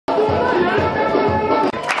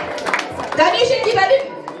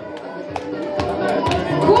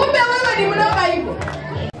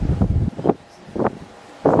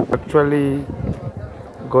Actually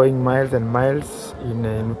going miles and miles in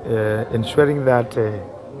ensuring that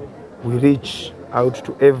we reach out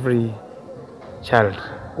to every child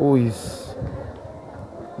who is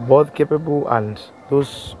both capable and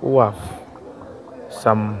those who have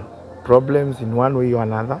some problems in one way or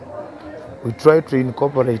another. We try to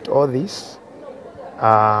incorporate all this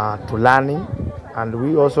to learning, and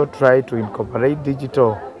we also try to incorporate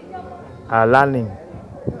digital learning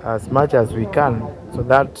as much as we can so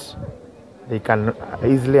that they can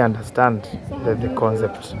easily understand the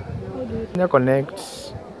concept. Kenya Connect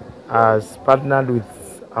has partnered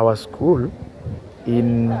with our school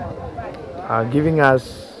in giving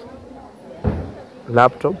us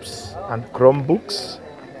laptops and Chromebooks,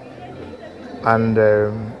 and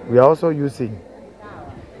we are also using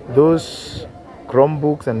those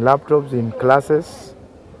Chromebooks and laptops in classes.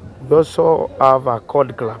 We also have a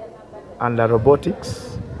code club and a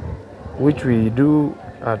robotics, which we do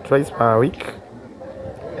twice per week,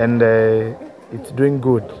 and it's doing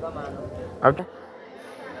good.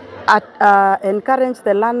 Encourage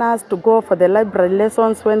the learners to go for the library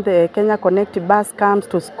lessons when the Kenya Connect bus comes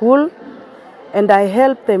to school, and I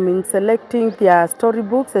help them in selecting their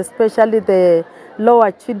storybooks, especially the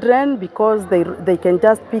lower children, because they can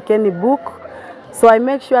just pick any book. So I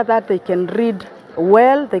make sure that they can read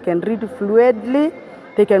well, they can read fluently,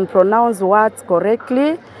 they can pronounce words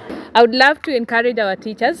correctly. I would love to encourage our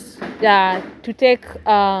teachers to take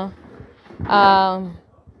their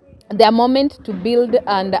moment to build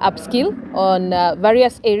and upskill on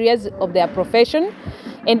various areas of their profession.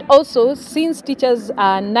 And also, since teachers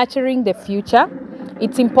are nurturing the future,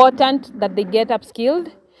 it's important that they get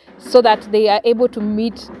upskilled so that they are able to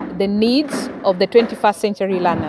meet the needs of the 21st century learners.